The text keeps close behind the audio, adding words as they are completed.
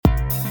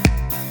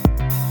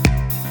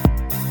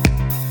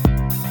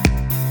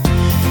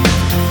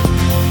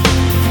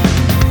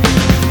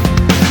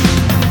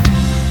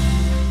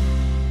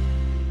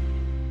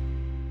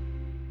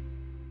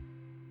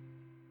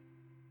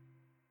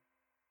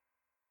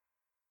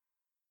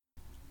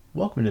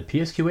Welcome to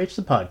PSQH,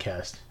 the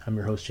podcast. I'm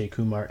your host, Jay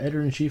Kumar,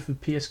 editor-in-chief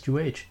of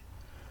PSQH.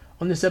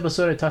 On this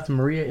episode, I talked to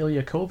Maria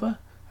Iliakova,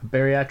 a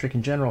bariatric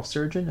and general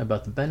surgeon,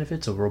 about the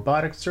benefits of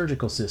robotic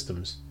surgical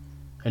systems.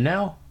 And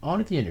now, on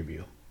to the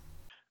interview.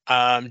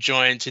 I'm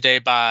joined today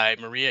by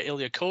Maria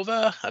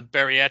Iliakova, a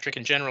bariatric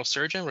and general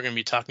surgeon. We're going to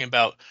be talking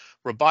about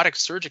robotic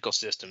surgical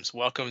systems.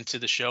 Welcome to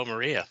the show,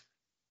 Maria.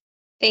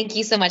 Thank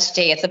you so much,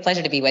 Jay. It's a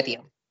pleasure to be with you.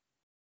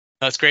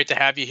 It's great to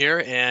have you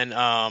here.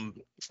 And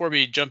before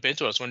we jump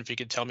into it, I was wondering if you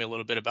could tell me a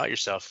little bit about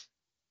yourself.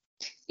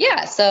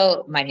 Yeah,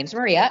 so my name's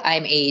Maria.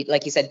 I'm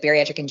like you said,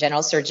 bariatric and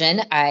general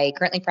surgeon. I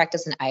currently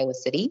practice in Iowa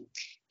City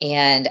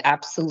and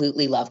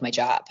absolutely love my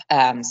job.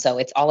 So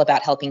it's all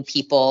about helping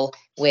people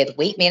with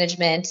weight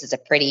management. It's a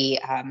pretty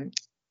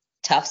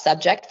tough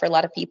subject for a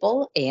lot of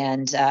people,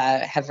 and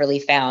have really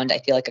found, I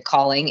feel like, a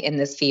calling in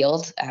this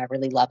field. I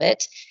really love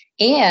it.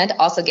 And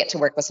also get to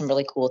work with some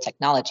really cool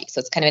technology. So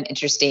it's kind of an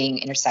interesting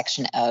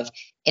intersection of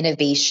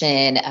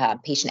innovation,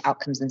 patient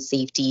outcomes and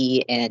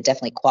safety, and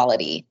definitely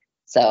quality.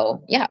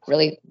 So yeah,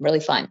 really, really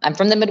fun. I'm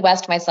from the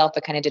Midwest myself,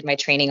 but kind of did my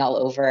training all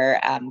over.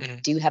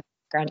 Do have a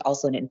background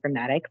also in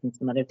informatics and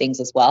some other things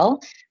as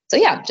well. So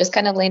yeah, just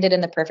kind of landed in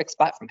the perfect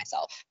spot for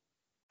myself.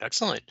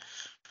 Excellent.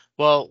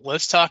 Well,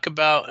 let's talk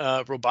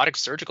about robotic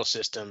surgical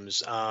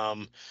systems.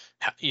 I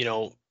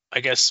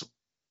guess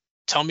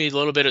tell me a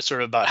little bit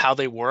about how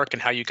they work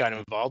and how you got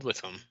involved with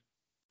them.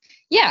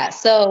 Yeah,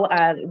 so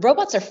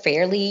robots are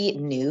fairly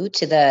new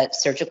to the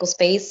surgical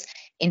space.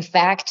 In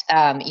fact,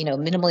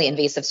 minimally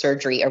invasive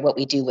surgery, or what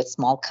we do with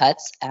small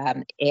cuts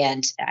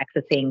and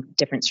accessing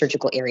different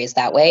surgical areas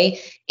that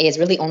way, is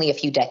really only a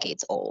few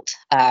decades old.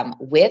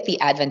 With the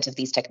advent of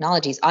these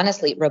technologies,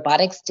 honestly,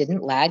 robotics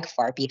didn't lag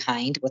far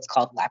behind what's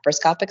called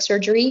laparoscopic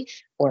surgery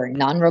or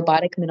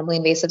non-robotic minimally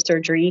invasive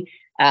surgery.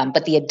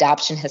 But the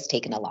adoption has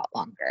taken a lot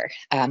longer.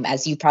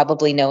 As you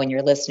probably know and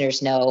your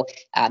listeners know,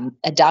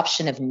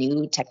 adoption of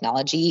new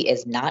technology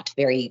is not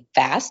very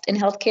fast in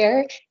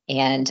healthcare.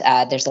 And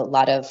there's a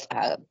lot of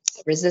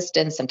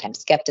resistance, sometimes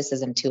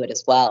skepticism to it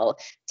as well.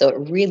 So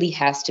it really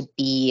has to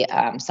be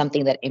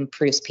something that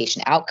improves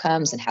patient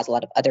outcomes and has a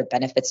lot of other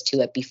benefits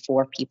to it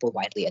before people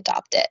widely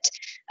adopt it.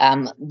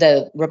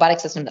 The robotic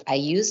system that I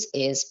use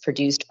is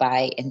produced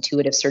by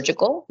Intuitive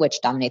Surgical,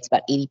 which dominates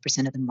about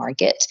 80% of the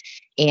market.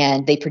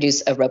 And they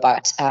produce a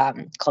robot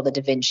called the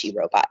Da Vinci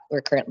robot.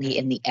 We're currently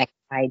in the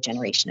XI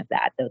generation of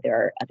that, though there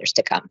are others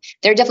to come.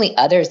 There are definitely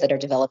others that are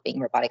developing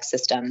robotic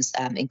systems,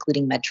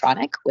 including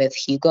Medtronic with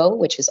Hugo,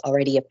 which is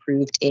already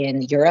approved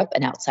in Europe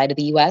and outside of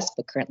the US,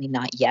 but currently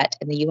not yet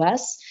in the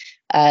US.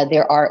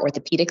 There are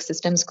orthopedic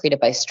systems created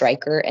by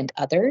Stryker and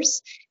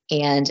others.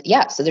 And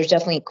yeah, so there's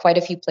definitely quite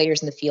a few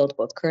players in the field,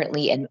 both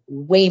currently and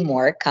way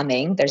more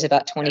coming. There's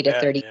about 20 to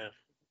 30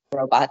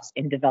 robots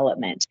in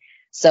development.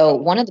 So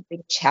one of the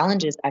big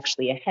challenges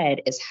actually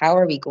ahead is how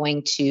are we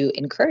going to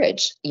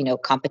encourage,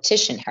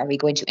 competition? How are we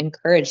going to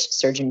encourage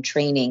surgeon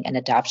training and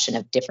adoption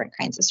of different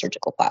kinds of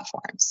surgical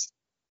platforms?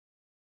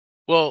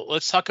 Well,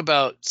 let's talk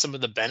about some of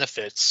the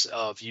benefits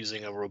of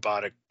using a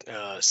robotic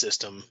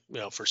system,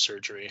 for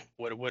surgery.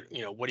 What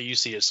do you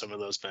see as some of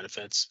those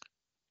benefits?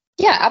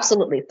 Yeah,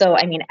 absolutely. So,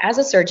 as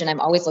a surgeon, I'm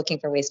always looking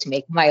for ways to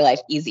make my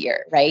life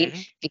easier, right?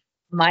 Mm-hmm.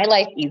 My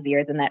life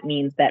easier, then that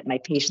means that my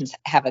patients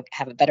have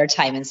a better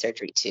time in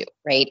surgery too,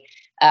 right?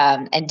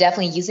 And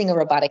definitely using a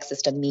robotic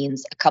system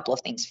means a couple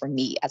of things for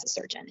me as a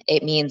surgeon.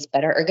 It means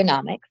better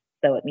ergonomics.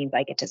 So it means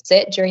I get to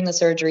sit during the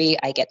surgery,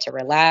 I get to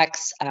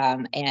relax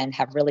and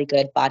have really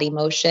good body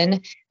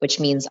motion, which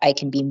means I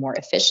can be more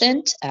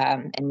efficient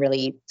and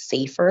really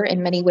safer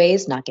in many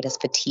ways, not get as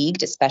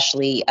fatigued,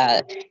 especially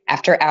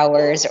after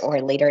hours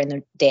or later in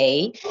the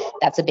day.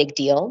 That's a big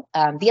deal.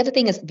 The other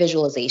thing is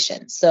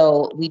visualization.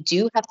 So we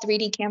do have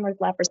 3D cameras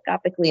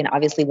laparoscopically, and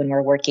obviously when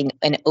we're working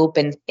in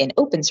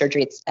open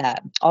surgery, it's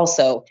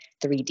also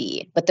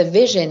 3D. But the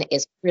vision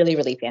is really,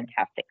 really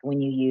fantastic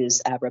when you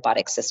use a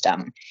robotic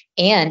system,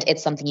 and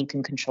it's something you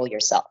can control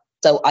yourself.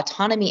 So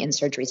autonomy in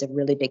surgery is a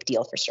really big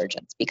deal for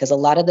surgeons because a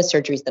lot of the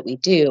surgeries that we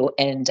do,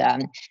 and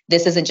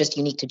this isn't just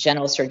unique to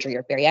general surgery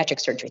or bariatric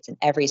surgery, it's in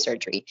every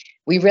surgery,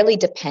 we really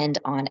depend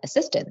on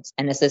assistants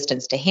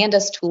to hand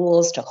us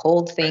tools, to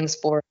hold things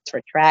for us,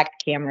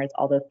 retract cameras,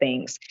 all those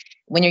things.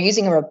 When you're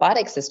using a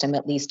robotic system,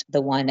 at least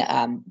the one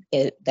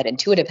that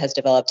Intuitive has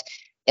developed,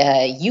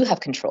 you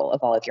have control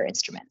of all of your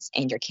instruments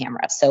and your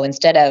camera. So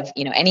instead of,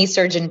 any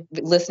surgeon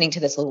listening to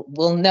this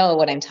will know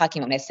what I'm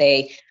talking about when I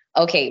say,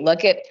 okay,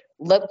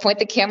 point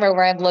the camera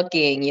where I'm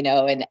looking,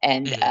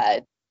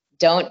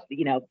 don't,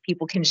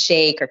 people can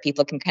shake or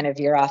people can kind of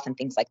veer off and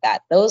things like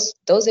that. Those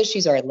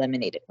issues are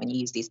eliminated when you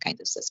use these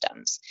kinds of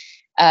systems.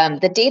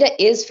 The data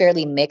is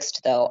fairly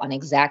mixed, though, on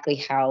exactly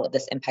how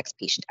this impacts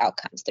patient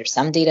outcomes. There's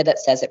some data that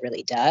says it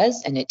really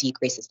does, and it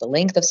decreases the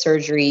length of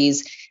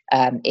surgeries.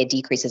 It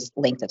decreases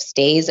length of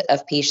stays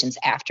of patients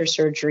after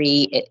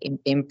surgery. It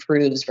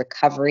improves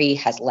recovery,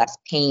 has less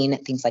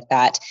pain, things like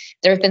that.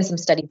 There have been some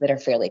studies that are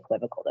fairly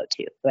equivocal, though,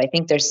 too. So I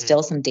think there's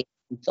still some data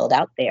filled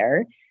out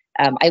there.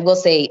 I will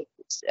say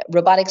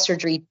robotic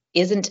surgery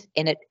isn't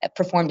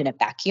performed in a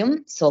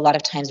vacuum. So a lot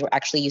of times we're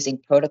actually using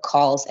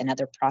protocols and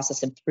other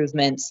process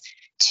improvements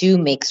to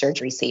make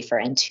surgery safer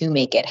and to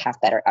make it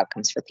have better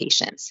outcomes for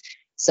patients.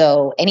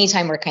 So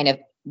anytime we're kind of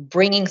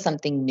bringing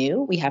something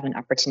new, we have an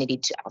opportunity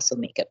to also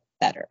make it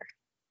better.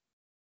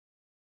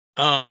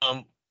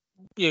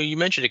 You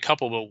mentioned a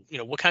couple,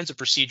 but what kinds of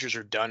procedures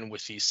are done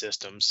with these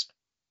systems?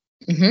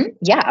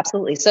 Yeah,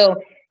 absolutely.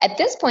 So at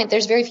this point,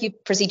 there's very few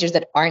procedures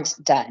that aren't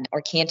done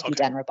or can't be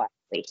done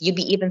robotically. You'd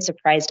be even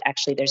surprised,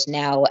 actually, there's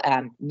now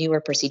newer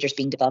procedures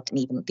being developed in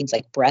even things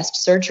like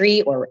breast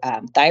surgery or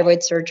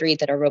thyroid surgery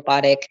that are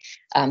robotic.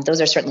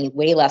 Those are certainly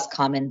way less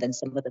common than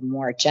some of the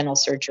more general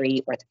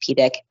surgery,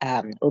 orthopedic,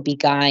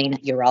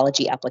 OB-GYN,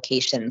 urology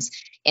applications.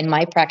 In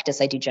my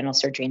practice, I do general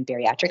surgery and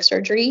bariatric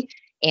surgery.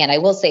 And I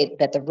will say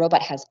that the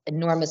robot has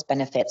enormous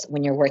benefits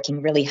when you're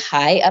working really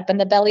high up in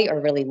the belly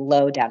or really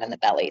low down in the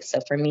belly.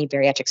 So for me,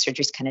 bariatric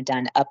surgery is kind of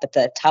done up at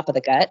the top of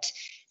the gut.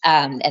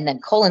 And then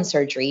colon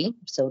surgery,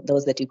 so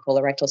those that do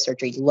colorectal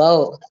surgery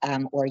low,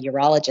 or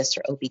urologists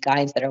or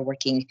OB-GYNs that are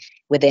working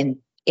within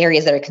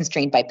areas that are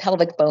constrained by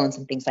pelvic bones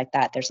and things like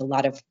that, there's a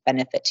lot of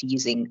benefit to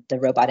using the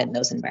robot in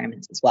those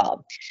environments as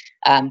well.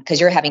 Because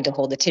you're having to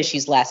hold the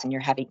tissues less and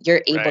you're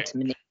able to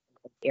manipulate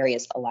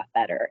areas a lot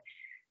better.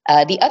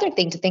 The other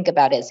thing to think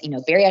about is,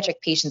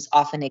 bariatric patients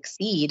often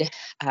exceed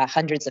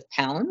hundreds of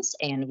pounds,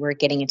 and we're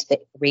getting into the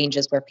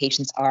ranges where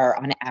patients are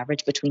on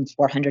average between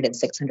 400 and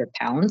 600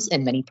 pounds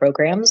in many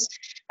programs.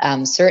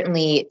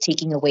 Certainly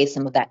taking away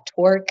some of that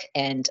torque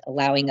and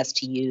allowing us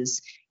to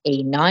use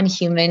a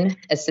non-human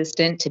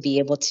assistant to be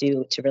able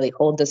to really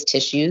hold those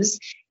tissues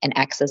and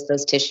access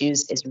those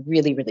tissues is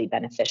really, really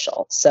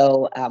beneficial.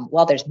 So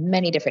while there's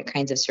many different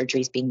kinds of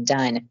surgeries being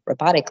done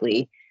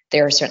robotically,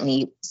 there are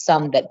certainly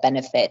some that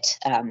benefit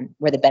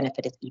where the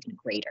benefit is even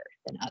greater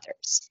than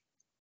others.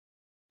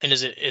 And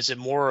is it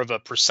more of a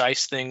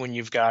precise thing when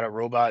you've got a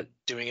robot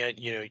doing it,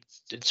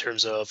 in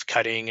terms of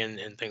cutting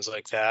and things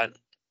like that?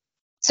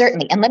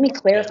 Certainly. And let me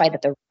clarify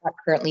that the robot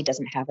currently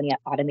doesn't have any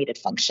automated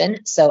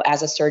function. So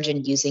as a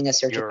surgeon using a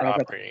surgical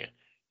robot,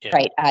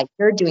 right,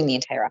 you're doing the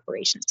entire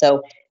operation.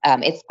 So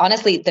it's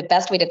honestly, the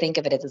best way to think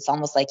of it is it's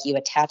almost like you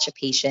attach a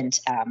patient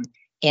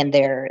and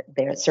their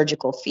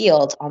surgical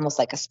field, almost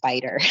like a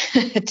spider,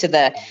 to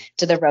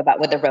the robot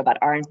with the robot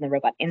arms and the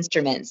robot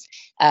instruments,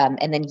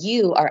 and then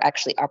you are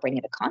actually operating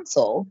at a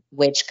console,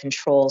 which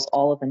controls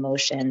all of the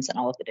motions and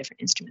all of the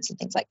different instruments and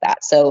things like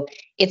that. So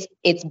it's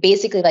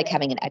basically like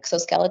having an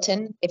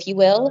exoskeleton, if you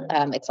will.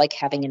 It's like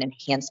having an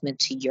enhancement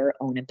to your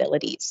own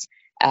abilities,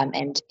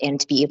 and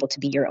to be able to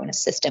be your own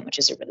assistant, which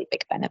is a really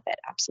big benefit.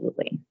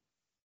 Absolutely.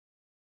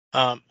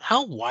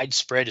 How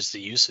widespread is the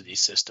use of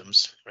these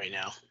systems right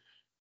now?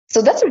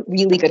 So that's a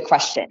really good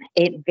question.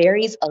 It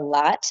varies a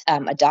lot.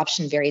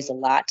 Adoption varies a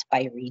lot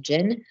by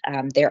region.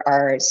 There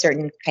are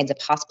certain kinds of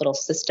hospital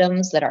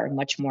systems that are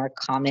much more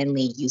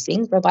commonly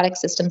using robotic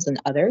systems than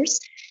others.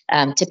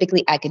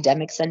 Typically,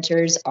 academic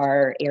centers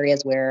are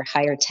areas where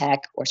higher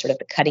tech or sort of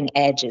the cutting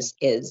edge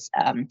is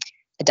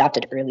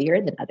adopted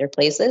earlier than other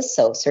places.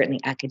 So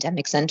certainly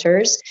academic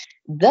centers,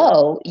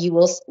 though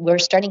we're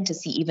starting to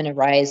see even a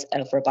rise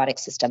of robotic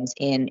systems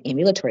in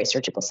ambulatory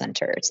surgical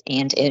centers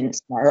and in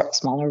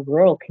smaller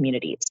rural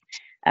communities.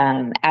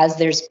 As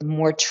there's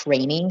more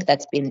training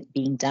that's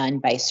being done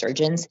by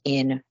surgeons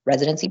in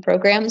residency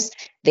programs,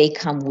 they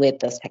come with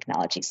those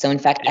technologies. So in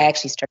fact, I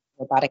actually started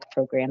a robotic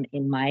program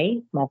in my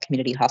small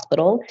community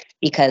hospital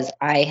because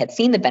I had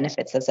seen the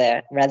benefits as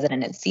a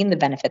resident and seen the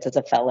benefits as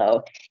a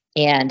fellow,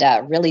 and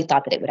really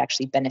thought that it would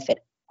actually benefit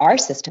our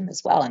system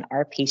as well and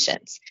our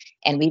patients.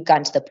 And we've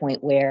gotten to the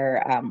point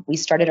where we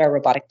started our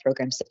robotic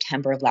program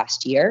September of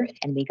last year,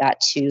 and we got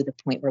to the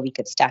point where we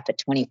could staff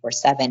it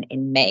 24/7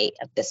 in May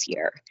of this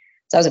year.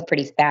 So that was a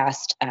pretty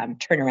fast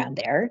turnaround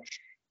there.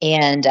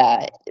 And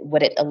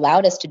what it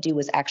allowed us to do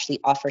was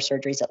actually offer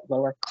surgeries at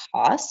lower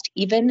cost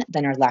even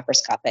than our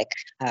laparoscopic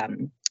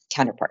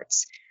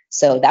counterparts.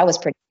 So that was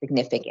pretty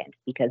significant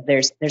because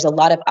there's a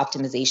lot of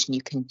optimization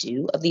you can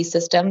do of these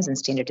systems and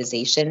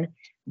standardization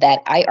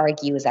that I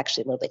argue is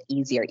actually a little bit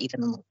easier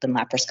even than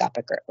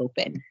laparoscopic or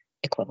open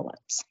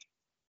equivalents.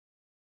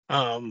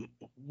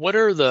 What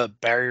are the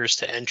barriers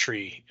to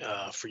entry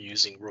for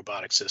using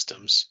robotic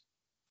systems?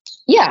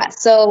 Yeah,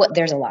 so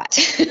there's a lot.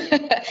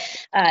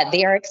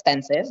 They are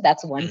expensive.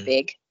 That's one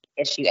big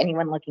issue.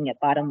 Anyone looking at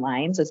bottom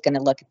lines is going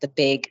to look at the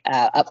big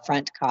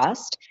upfront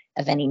cost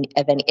of any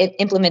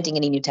implementing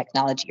any new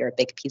technology or a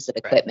big piece of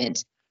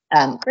equipment.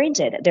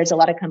 Granted, there's a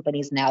lot of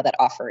companies now that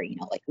offer,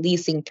 like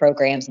leasing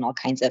programs and all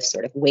kinds of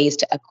sort of ways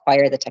to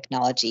acquire the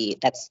technology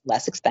that's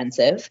less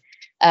expensive.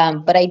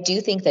 But I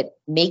do think that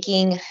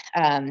making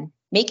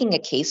a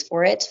case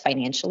for it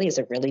financially is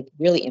a really,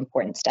 really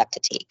important step to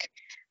take.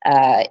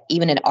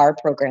 Even in our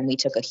program, we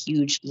took a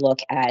huge look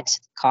at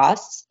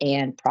costs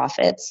and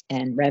profits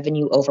and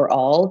revenue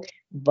overall,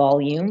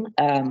 volume,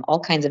 all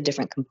kinds of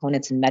different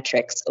components and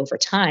metrics over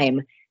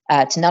time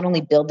to not only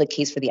build the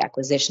case for the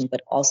acquisition,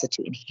 but also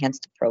to enhance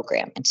the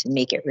program and to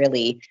make it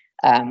really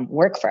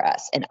work for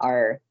us and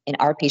our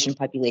patient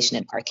population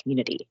and our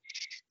community.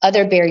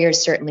 Other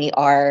barriers certainly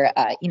are,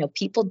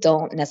 people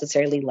don't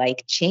necessarily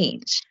like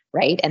change,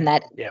 right? And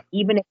that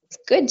even if it's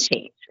good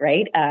change,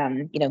 right?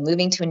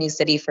 Moving to a new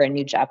city for a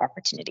new job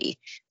opportunity,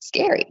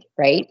 scary,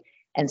 right?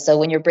 And so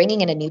when you're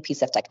bringing in a new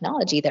piece of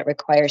technology that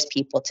requires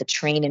people to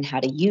train in how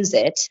to use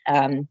it,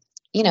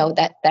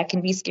 that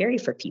can be scary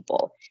for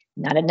people.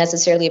 Not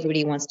necessarily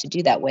everybody wants to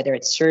do that, whether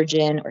it's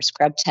surgeon or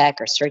scrub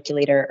tech or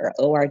circulator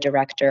or OR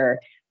director,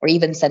 or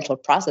even central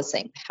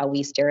processing. How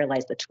we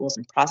sterilize the tools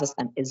and process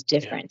them is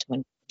different when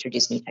we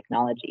introduce new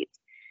technologies.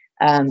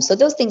 So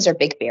those things are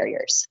big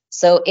barriers.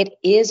 So it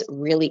is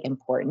really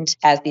important,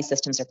 as these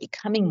systems are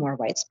becoming more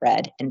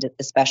widespread, and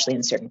especially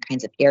in certain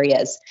kinds of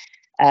areas,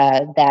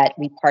 that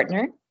we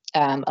partner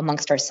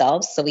amongst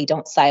ourselves. So we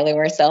don't silo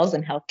ourselves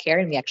in healthcare,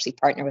 and we actually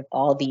partner with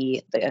all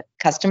the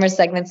customer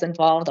segments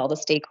involved, all the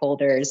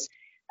stakeholders,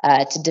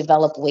 to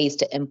develop ways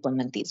to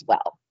implement these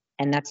well.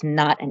 And that's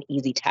not an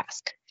easy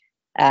task.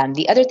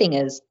 The other thing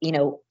is,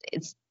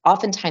 it's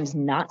oftentimes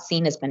not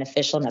seen as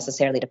beneficial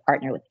necessarily to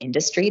partner with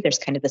industry. There's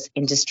kind of this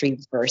industry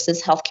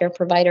versus healthcare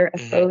provider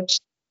approach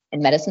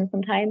in medicine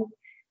sometimes.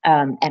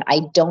 And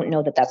I don't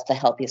know that that's the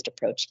healthiest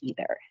approach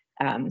either.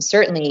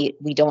 Certainly,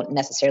 we don't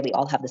necessarily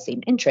all have the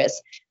same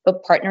interests,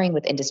 but partnering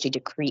with industry to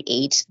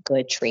create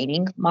good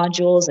training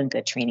modules and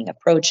good training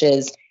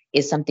approaches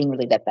is something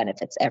really that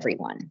benefits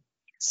everyone.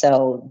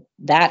 So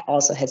that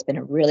also has been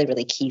a really,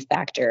 really key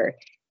factor,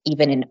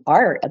 even in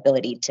our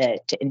ability to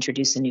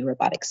introduce a new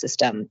robotic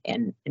system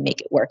and make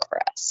it work for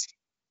us.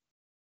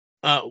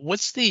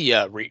 What's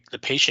the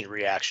patient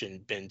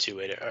reaction been to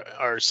it?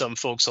 Are some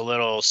folks a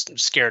little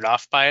scared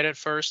off by it at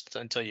first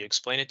until you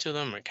explain it to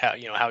them? Like how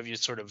have you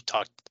sort of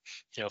talked,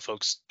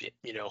 folks,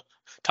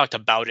 talked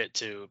about it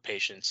to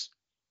patients?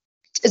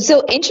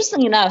 So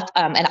interestingly enough,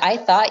 and I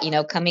thought,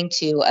 coming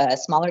to a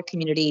smaller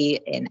community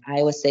in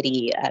Iowa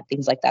City,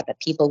 things like that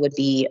people would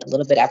be a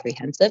little bit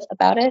apprehensive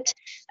about it.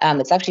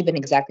 It's actually been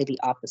exactly the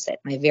opposite.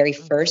 My very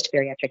first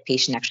bariatric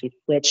patient actually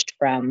switched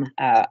from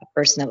a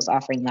person that was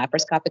offering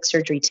laparoscopic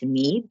surgery to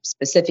me,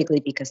 specifically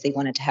because they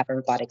wanted to have a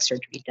robotic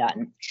surgery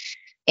done.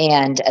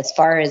 And as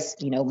far as,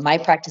 my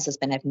practice has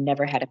been, I've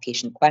never had a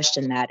patient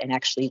question that, and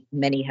actually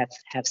many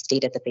have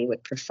stated that they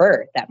would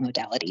prefer that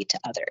modality to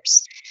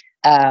others.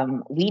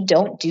 We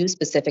don't do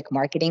specific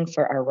marketing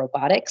for our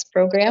robotics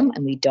program,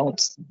 and we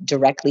don't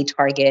directly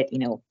target,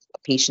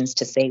 patients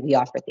to say we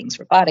offer things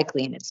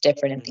robotically and it's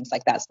different and things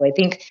like that. So I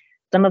think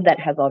some of that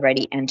has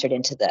already entered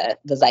into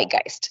the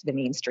zeitgeist, the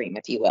mainstream,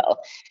 if you will.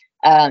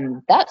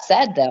 That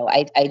said, though,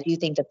 I do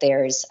think that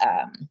there's,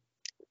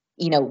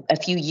 a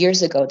few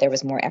years ago, there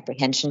was more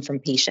apprehension from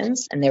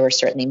patients, and there were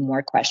certainly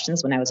more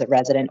questions when I was a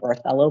resident or a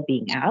fellow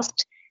being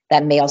asked.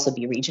 That may also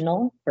be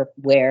regional,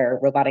 where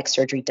robotic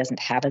surgery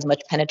doesn't have as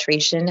much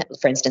penetration.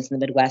 For instance, in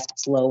the Midwest,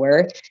 it's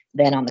lower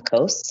than on the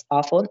coasts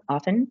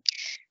often.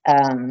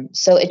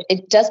 So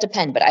it does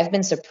depend, but I've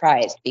been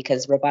surprised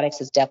because robotics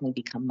has definitely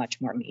become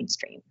much more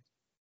mainstream.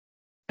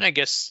 And I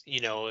guess,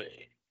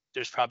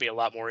 there's probably a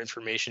lot more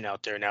information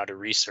out there now to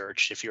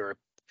research. If you're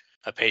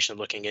a patient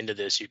looking into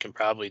this, you can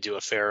probably do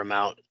a fair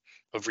amount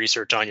of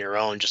research on your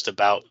own just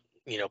about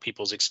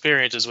people's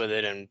experiences with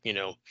it and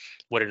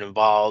what it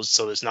involves,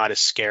 so it's not as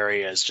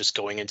scary as just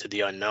going into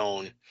the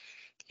unknown,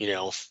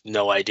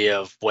 no idea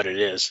of what it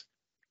is.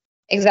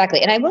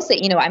 Exactly. And I will say,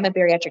 I'm a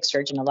bariatric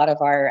surgeon. A lot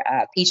of our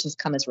patients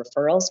come as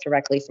referrals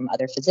directly from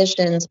other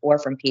physicians or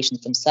from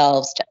patients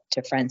themselves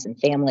to friends and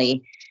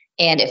family.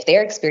 And if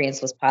their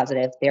experience was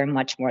positive, they're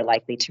much more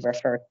likely to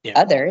refer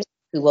others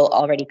who will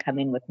already come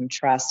in with some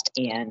trust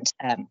and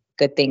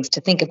good things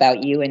to think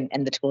about you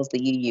and the tools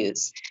that you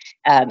use.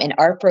 In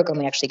our program,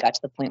 we actually got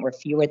to the point where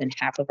fewer than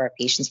half of our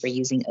patients were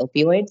using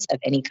opioids of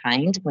any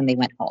kind when they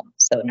went home.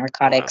 So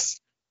narcotics,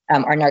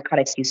 our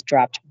narcotics use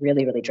dropped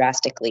really, really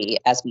drastically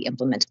as we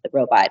implemented the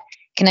robot.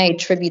 Can I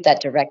attribute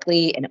that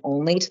directly and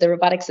only to the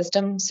robotic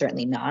system?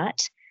 Certainly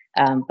not.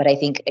 But I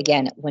think,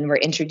 again, when we're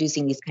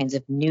introducing these kinds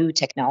of new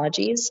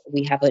technologies,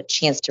 we have a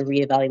chance to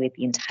reevaluate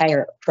the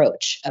entire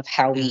approach of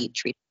how we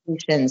treat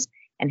patients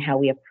and how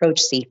we approach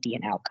safety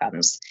and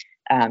outcomes.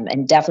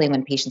 And definitely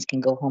when patients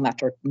can go home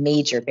after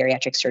major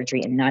bariatric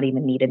surgery and not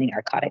even need any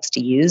narcotics to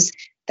use,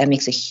 that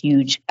makes a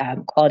huge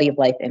quality of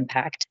life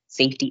impact,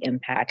 safety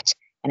impact,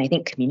 and I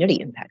think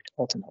community impact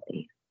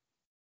ultimately.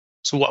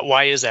 So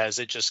why is that? Is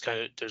it just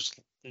kind of there's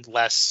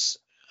less,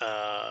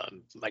 I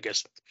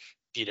guess,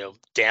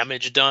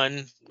 damage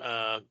done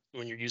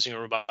when you're using a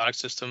robotic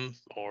system,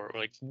 or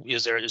like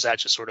is that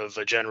just sort of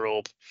a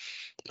general,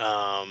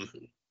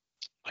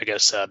 I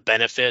guess,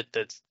 benefit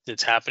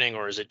that's happening,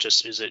 or is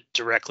it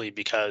directly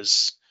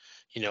because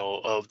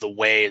of the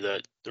way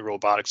that the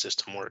robotic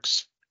system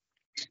works?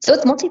 So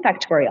it's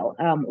multifactorial.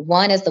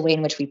 One is the way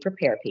in which we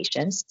prepare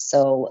patients.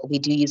 So we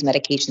do use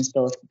medications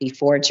both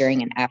before,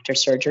 during, and after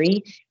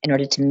surgery in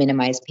order to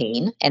minimize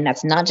pain. And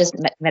that's not just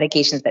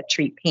medications that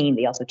treat pain.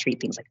 They also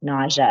treat things like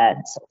nausea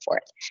and so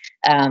forth.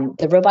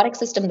 The robotic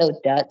system, though,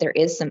 there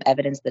is some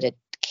evidence that it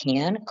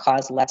can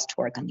cause less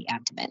torque on the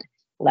abdomen.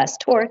 Less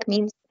torque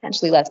means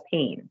potentially less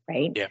pain,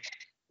 right? Yeah.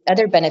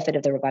 other benefit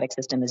of the robotic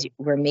system is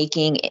we're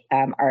making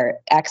our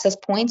access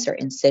points or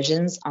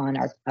incisions on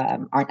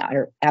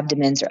our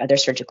abdomens or other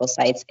surgical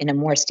sites in a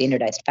more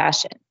standardized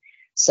fashion.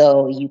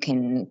 So you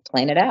can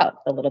plan it out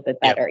a little bit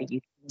better. Yep.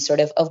 You can sort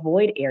of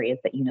avoid areas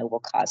that you know will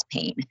cause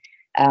pain.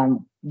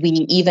 We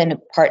even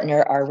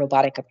partner our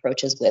robotic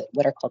approaches with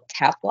what are called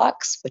tap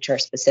blocks, which are a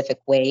specific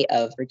way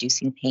of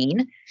reducing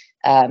pain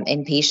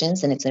in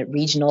patients. And it's a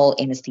regional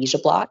anesthesia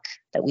block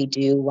that we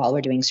do while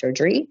we're doing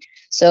surgery.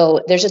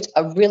 So there's just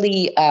a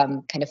really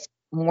kind of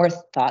more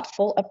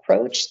thoughtful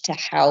approach to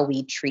how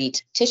we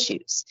treat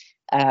tissues.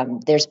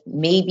 There's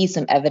maybe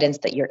some evidence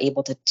that you're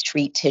able to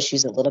treat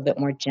tissues a little bit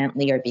more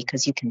gently, or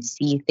because you can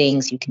see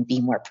things, you can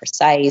be more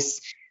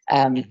precise.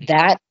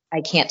 That I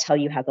can't tell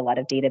you has a lot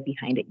of data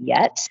behind it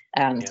yet.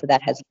 So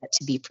that has yet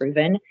to be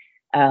proven.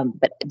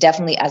 But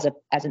definitely as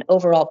an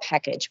overall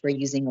package, we're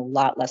using a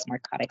lot less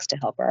narcotics to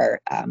help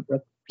our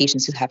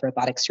patients who have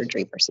robotic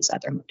surgery versus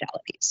other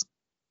modalities.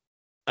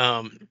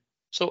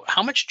 So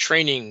how much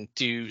training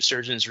do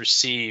surgeons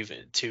receive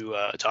to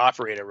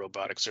operate a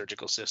robotic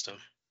surgical system?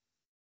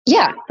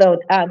 Yeah, so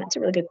that's a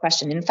really good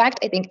question. In fact,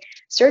 I think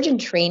surgeon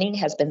training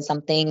has been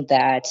something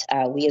that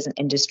we as an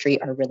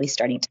industry are really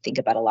starting to think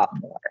about a lot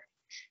more.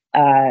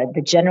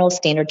 The general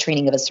standard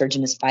training of a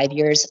surgeon is 5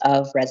 years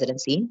of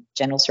residency,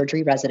 general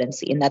surgery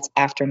residency, and that's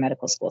after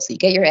medical school. So you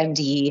get your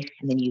MD,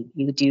 and then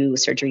you do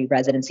surgery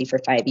residency for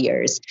 5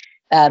 years.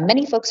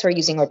 Many folks who are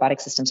using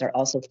robotic systems are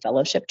also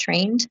fellowship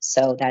trained.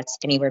 So that's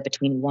anywhere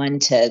between 1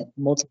 to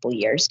multiple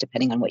years,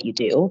 depending on what you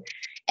do.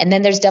 And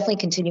then there's definitely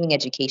continuing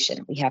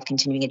education. We have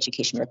continuing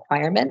education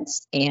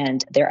requirements,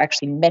 and there are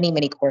actually many,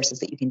 many courses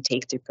that you can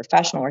take through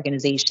professional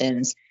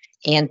organizations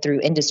and through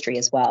industry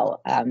as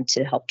well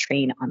to help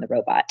train on the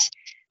robot.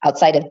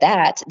 Outside of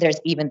that, there's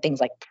even things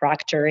like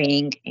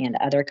proctoring and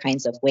other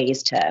kinds of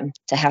ways to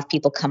have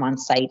people come on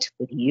site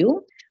with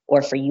you,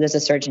 or for you as a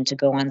surgeon to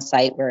go on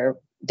site where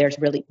there's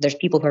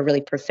people who are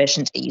really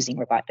proficient at using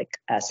robotic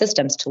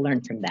systems to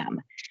learn from them.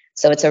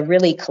 So it's a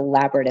really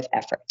collaborative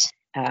effort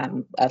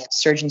of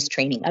surgeons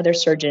training other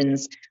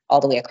surgeons all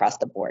the way across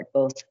the board,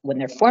 both when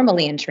they're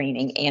formally in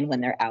training and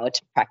when they're out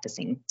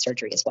practicing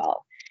surgery as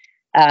well.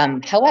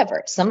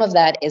 However, some of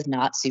that is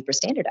not super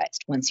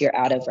standardized once you're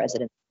out of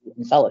residency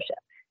and fellowship.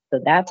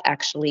 So that's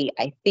actually,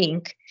 I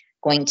think,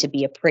 going to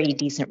be a pretty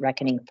decent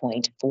reckoning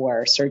point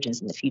for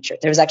surgeons in the future.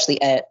 There was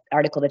actually an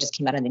article that just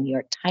came out in the New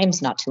York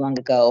Times not too long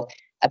ago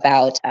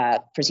about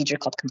a procedure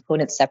called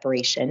component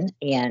separation,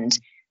 and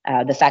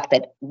the fact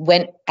that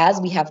as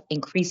we have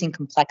increasing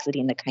complexity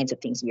in the kinds of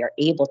things we are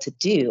able to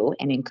do,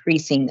 and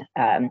increasing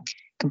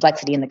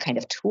complexity in the kind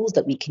of tools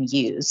that we can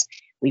use,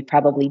 we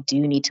probably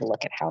do need to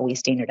look at how we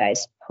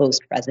standardize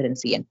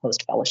post-residency and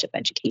post-fellowship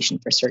education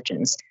for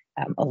surgeons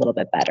a little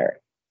bit better.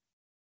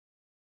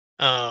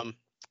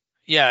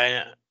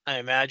 Yeah, I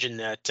imagine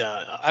that.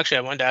 Actually,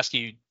 I wanted to ask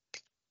you,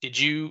 did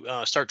you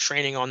start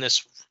training on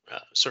this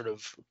sort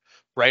of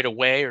right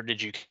away, or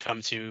did you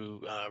come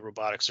to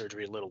robotic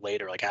surgery a little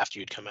later, like after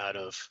you'd come out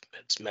of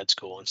med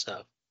school and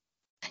stuff?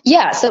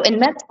 Yeah, so in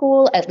med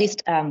school, at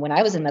least when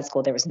I was in med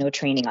school, there was no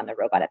training on the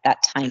robot at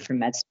that time for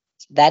med school.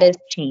 That is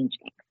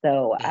changing.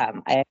 So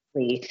I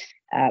actually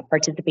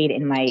participate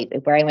in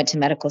where I went to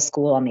medical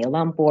school on the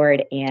alum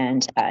board,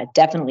 and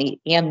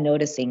definitely am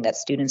noticing that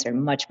students are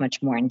much,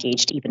 much more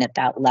engaged even at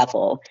that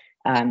level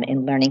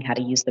in learning how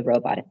to use the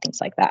robot and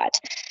things like that.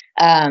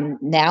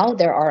 Now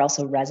there are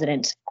also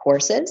resident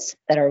courses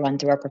that are run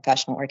through our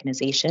professional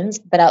organizations.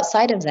 But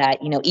outside of that,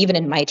 even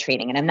in my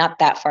training, and I'm not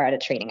that far out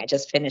of training, I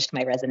just finished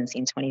my residency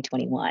in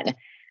 2021.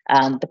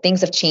 But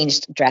things have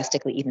changed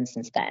drastically even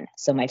since then.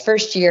 So my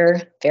first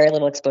year, very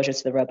little exposure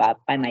to the robot.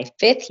 By my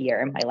fifth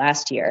year, my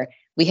last year,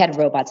 we had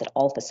robots at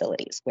all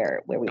facilities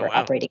where we were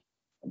operating.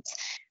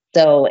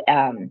 So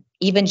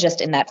even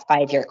just in that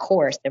 5-year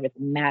course, there was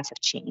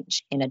massive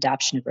change in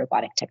adoption of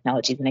robotic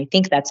technologies. And I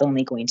think that's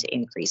only going to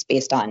increase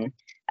based on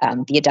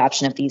the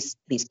adoption of these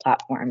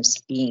platforms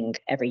being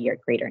every year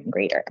greater and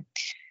greater.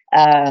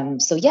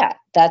 So yeah,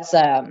 that's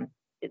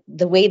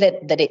the way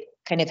that it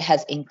kind of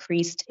has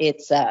increased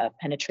its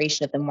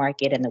penetration of the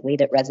market, and the way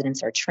that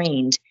residents are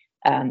trained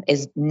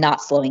is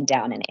not slowing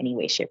down in any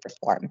way, shape, or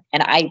form.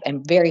 And I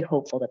am very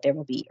hopeful that there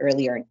will be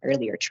earlier and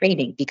earlier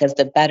training, because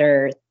the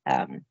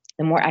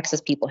more access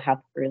people have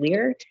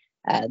earlier,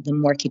 the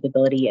more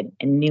capability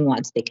and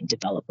nuance they can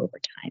develop over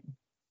time.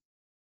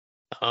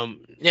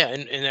 Yeah,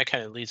 and that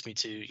kind of leads me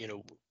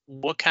to,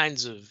 what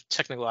kinds of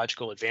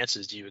technological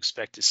advances do you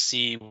expect to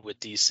see with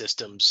these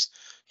systems,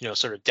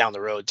 sort of down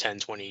the road 10,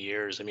 20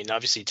 years? I mean,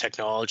 obviously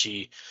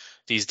technology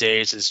these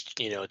days is,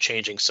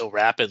 changing so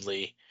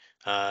rapidly.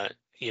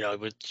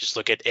 Would just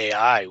look at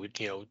AI,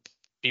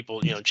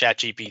 people, chat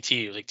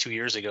GPT, like 2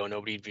 years ago,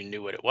 nobody even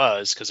knew what it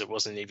was because it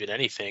wasn't even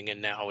anything.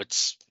 And now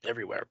it's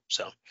everywhere.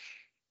 So.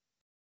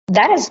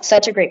 That is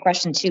such a great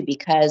question too,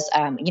 because,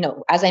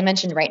 as I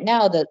mentioned right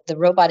now, the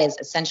robot is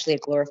essentially a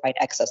glorified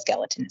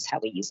exoskeleton is how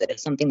we use it.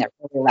 It's something that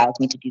really allows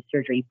me to do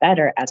surgery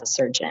better as a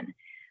surgeon.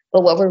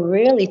 But what we're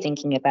really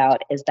thinking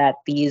about is that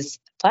these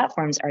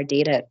platforms are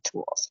data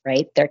tools,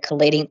 right? They're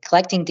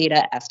collecting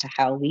data as to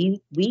how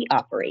we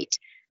operate.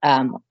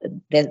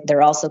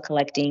 They're also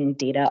collecting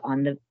data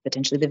on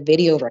potentially the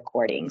video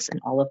recordings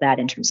and all of that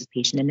in terms of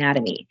patient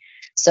anatomy.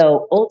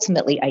 So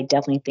ultimately, I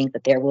definitely think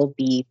that there will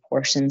be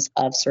portions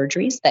of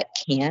surgeries that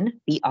can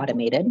be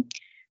automated,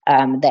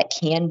 that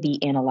can be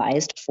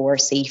analyzed for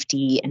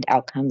safety and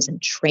outcomes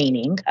and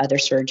training other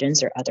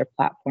surgeons or other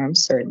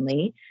platforms,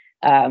 certainly.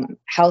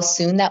 How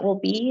soon that will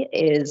be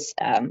is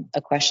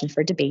a question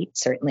for debate,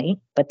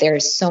 certainly, but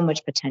there's so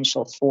much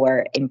potential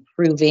for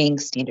improving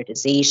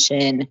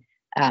standardization,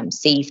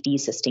 safety,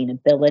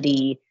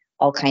 sustainability,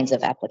 all kinds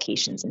of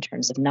applications in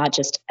terms of not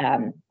just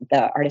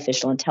the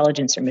artificial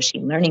intelligence or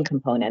machine learning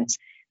components,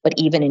 but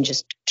even in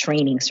just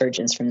training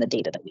surgeons from the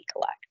data that we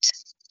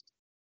collect.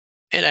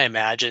 And I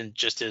imagine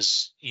just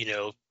as,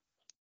 the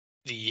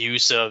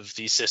use of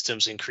these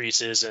systems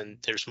increases and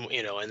there's,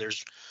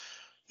 there's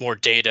more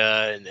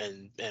data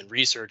and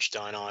research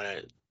done on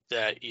it,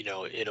 that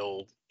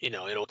it'll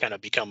kind of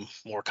become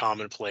more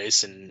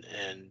commonplace and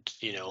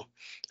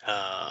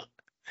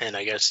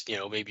I guess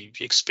maybe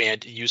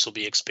use will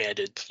be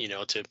expanded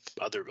to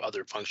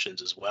other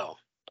functions as well.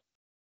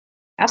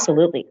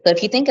 Absolutely. So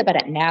if you think about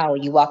it now,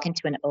 you walk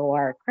into an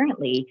OR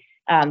currently,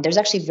 there's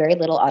actually very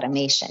little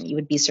automation. You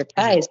would be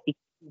surprised.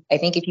 Because I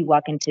think if you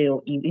walk in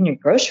your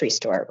grocery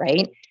store,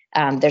 right,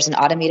 there's an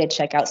automated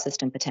checkout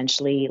system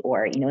potentially,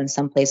 or in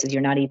some places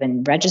you're not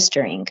even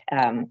registering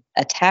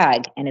a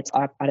tag and it's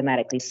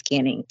automatically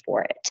scanning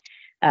for it.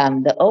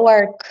 The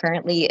OR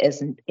currently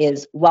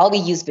is while we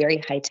use very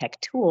high tech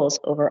tools,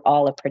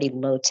 overall a pretty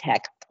low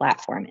tech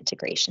platform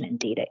integration and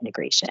data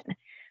integration.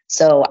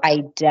 So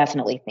I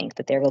definitely think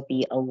that there will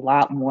be a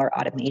lot more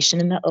automation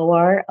in the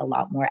OR, a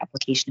lot more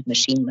application of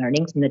machine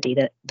learning from the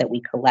data that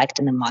we collect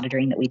and the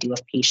monitoring that we do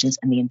of patients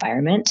and the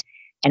environment,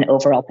 and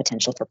overall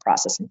potential for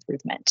process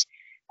improvement.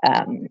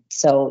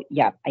 So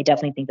yeah, I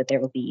definitely think that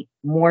there will be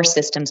more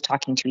systems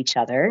talking to each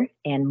other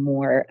and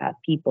more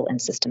people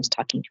and systems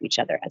talking to each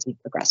other as we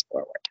progress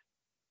forward.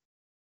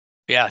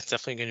 Yeah, it's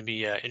definitely going to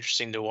be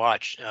interesting to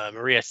watch.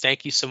 Maria,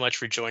 thank you so much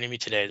for joining me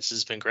today. This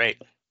has been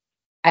great.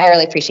 I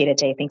really appreciate it,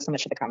 Jay. Thanks so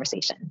much for the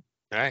conversation.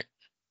 All right.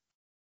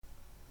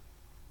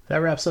 That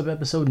wraps up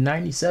episode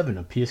 97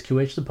 of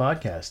PSQH the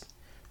podcast.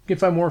 You can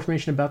find more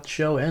information about the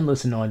show and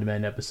listen to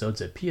on-demand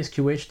episodes at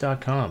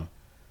psqh.com.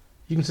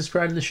 You can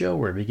subscribe to the show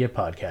wherever you get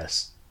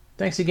podcasts.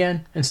 Thanks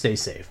again, and stay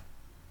safe.